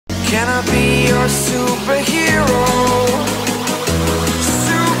Can I be your superhero?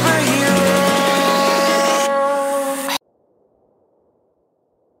 Superhero.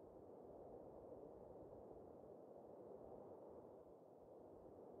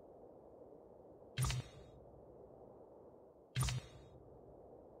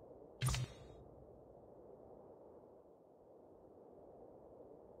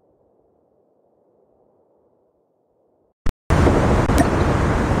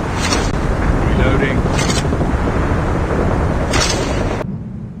 Reloading.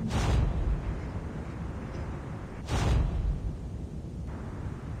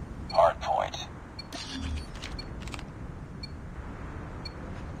 Hardpoint.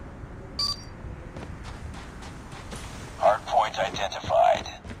 Hardpoint identified.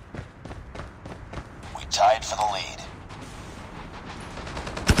 We tied for the lead.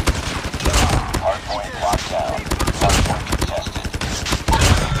 Hardpoint locked down. Hardpoint contested.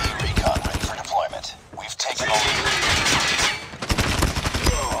 UAV recon ready for deployment. We've taken the lead.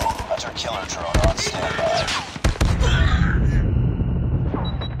 Hunter killer drone on standby.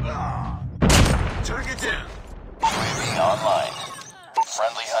 Target down. UAV online.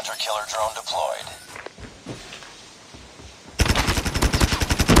 Friendly hunter killer drone deployed.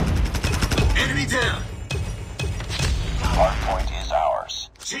 Enemy down. Hardpoint is ours.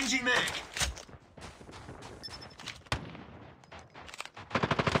 Changing Mech.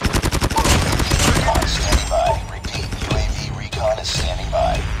 Recon standing by. Repeat, UAV recon is standing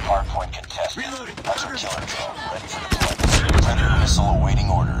by. Hardpoint contested. Reloading. Hunter killer drone ready for deployment. Predator missile awaiting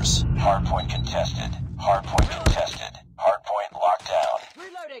orders. Hardpoint contested. Hardpoint contested. Hardpoint locked down.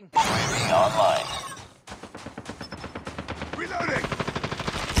 Reloading. UAV online. Reloading.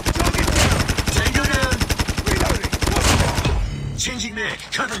 Tango down. Reloading. Changing Mech.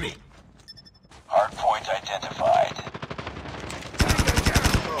 Cover me. Hardpoint identified.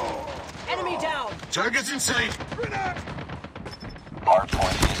 Enemy down. Targets in sight. Grenade.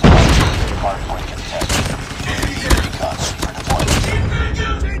 Hardpoint is ours. Hardpoint contested. Enemy recon for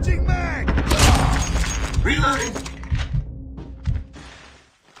deployment. Changing mag. Reloading.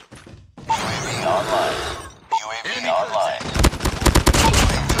 UAV online. UAV online.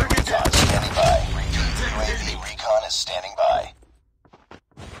 UAV recon standing by. Repeat, UAV recon is standing by.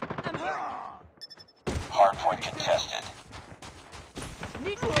 I'm hurt. Hardpoint contested.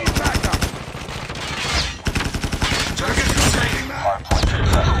 Need Backup. Targets in sight. Hardpoint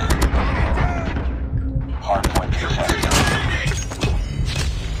contested. Hardpoint contested.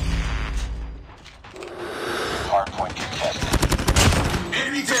 Hardpoint contested.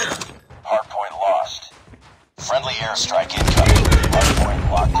 Enemy down. Hardpoint lost. Friendly airstrike incoming. Hardpoint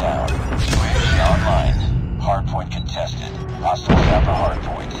locked down. UAV online. Hardpoint contested. Hostiles have the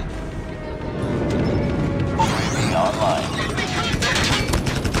hardpoint. UAV online.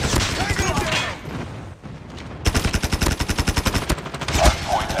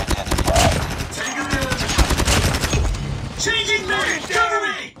 Hardpoint identified. Tango down. Changing mag. Cover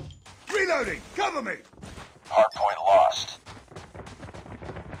me. Reloading. Cover me. Hardpoint lost.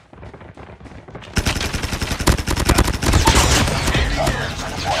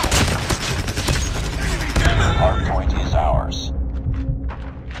 Hardpoint is ours.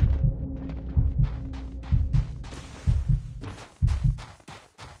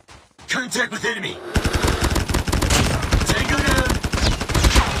 Contact with enemy. Tango down.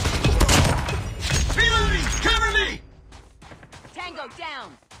 Reloading. Cover me. Tango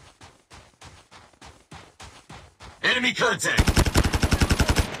down. Enemy contact.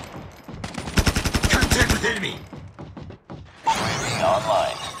 Contact with enemy. UAV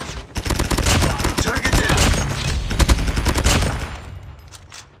online. Target down.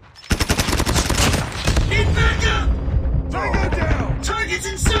 Need backup. Tango down. Target's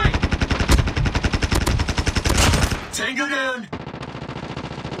in sight. Tango down.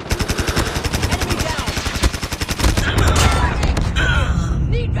 Enemy down.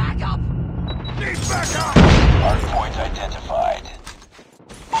 Need backup. Need backup. Hardpoint identified.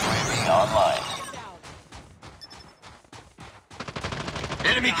 UAV online.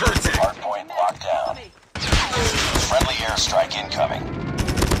 Enemy contact. Hardpoint locked down. Friendly airstrike incoming.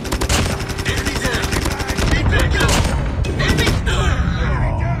 Enemy down. Need backup. Enemy.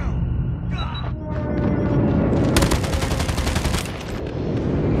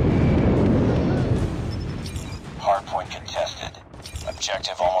 Hardpoint contested.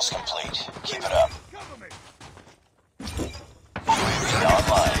 Objective almost complete. Keep it up. Cover me. UAV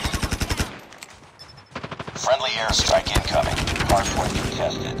online. Friendly airstrike incoming. Hardpoint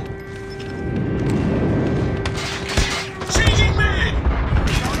contested. Changing mag!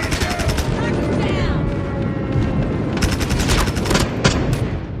 Down.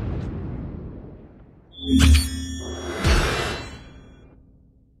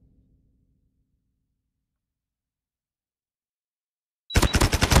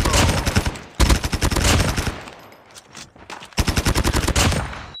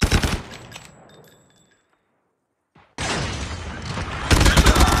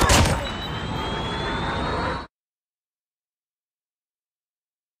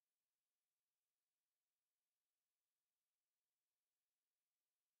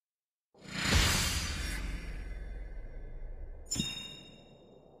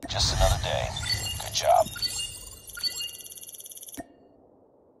 Good job.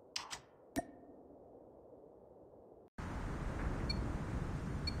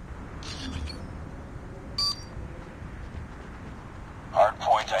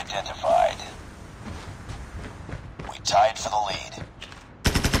 Hardpoint identified. We tied for the lead.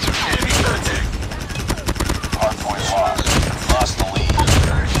 Enemy contact! Hardpoint lost. Lost the lead.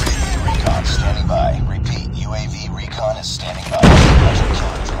 UAV recon standing by. Repeat, UAV recon is standing by. Hunter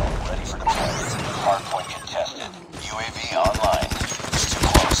killer drone ready for deployment. Hardpoint contested. UAV online. It's too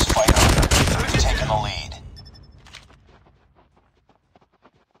close. Fight harder. We've taken the lead.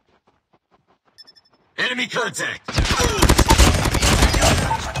 Enemy contact! UAV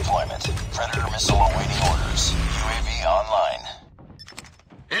ready for deployment. Predator missile awaiting orders. UAV online.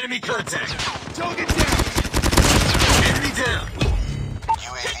 Enemy contact! Target down! Enemy down!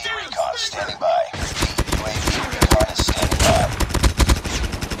 UAV recon standing by. Repeat, UAV recon is standing by.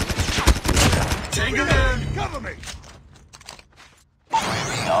 Tango down! Cover me!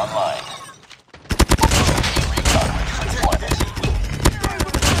 UAV online. UAV recon ready for deployment.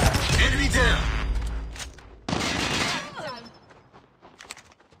 Enemy down!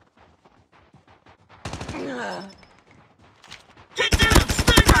 Get down!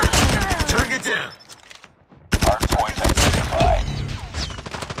 Sniper! Target down! Hardpoint identified.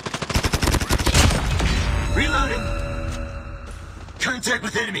 Reloading! Contact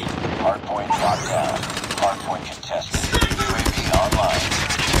with enemy! Hardpoint locked down. Hardpoint contested. UAV online.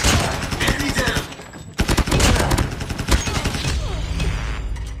 Enemy down!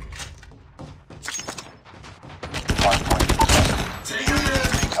 Hardpoint contested. Tango down!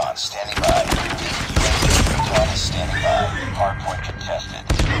 UAV recon standing by. UAV recon is standing by. Hardpoint contested.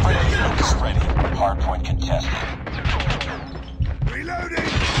 UAV is ready. Hardpoint contested. Reloading!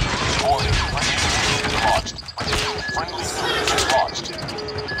 Order. Launched. Friendly is launched.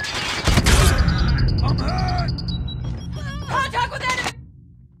 I'm hurt! Contact with enemy!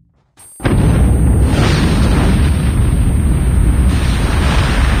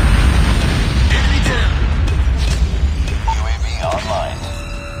 Enemy down! UAV online.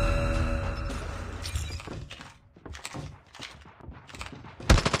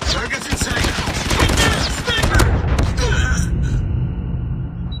 Targets in sight! Get down! Sniper!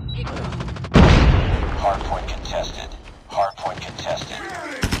 Hardpoint contested. Hardpoint contested.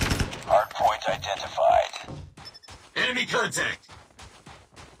 Hardpoint identified. Enemy contact!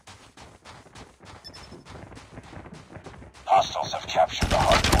 Hostiles have captured the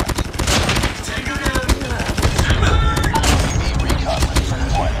hardpoint. Tango down! UAV recon ready for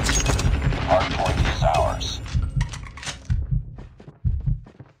deployment. Hardpoint is ours.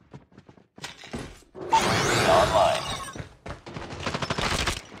 UAV online.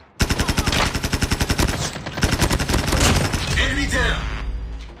 Enemy down!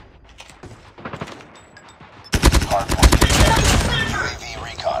 Hardpoint contested. UAV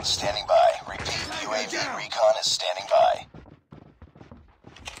recon standing by. Repeat, UAV recon is standing by.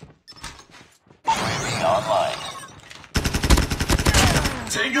 UAV online.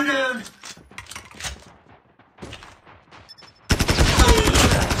 Tango down!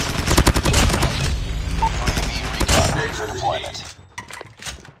 UAV recon ready for deployment.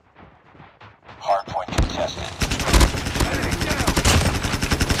 Hardpoint contested. Enemy down!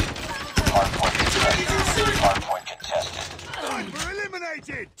 Hardpoint contested. Hardpoint contested. Sniper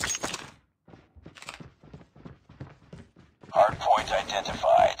eliminated! Hardpoint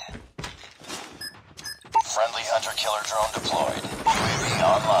identified. Friendly hunter-killer drone deployed. UAV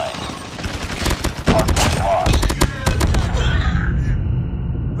online. Hardpoint lost.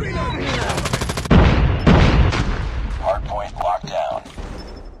 Reloading! Hardpoint locked down.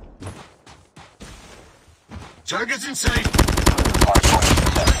 Targets in sight! Hardpoint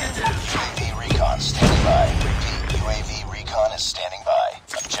contested. UAV recon standing by. Repeat, UAV recon is standing by.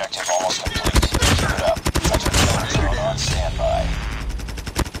 Objective almost complete. Keep it up. Hunter-killer drone on standby.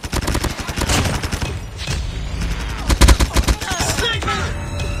 Sniper!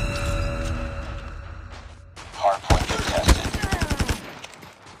 Hardpoint contested.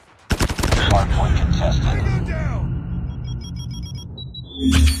 Hardpoint contested. Tango down!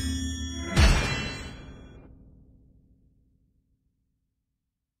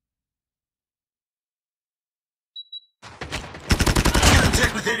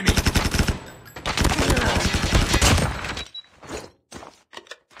 Contact with enemy!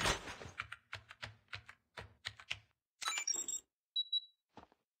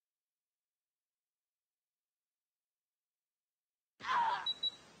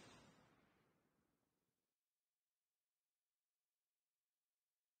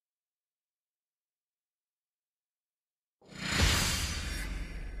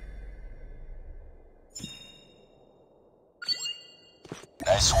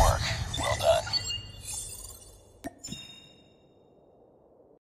 Nice work.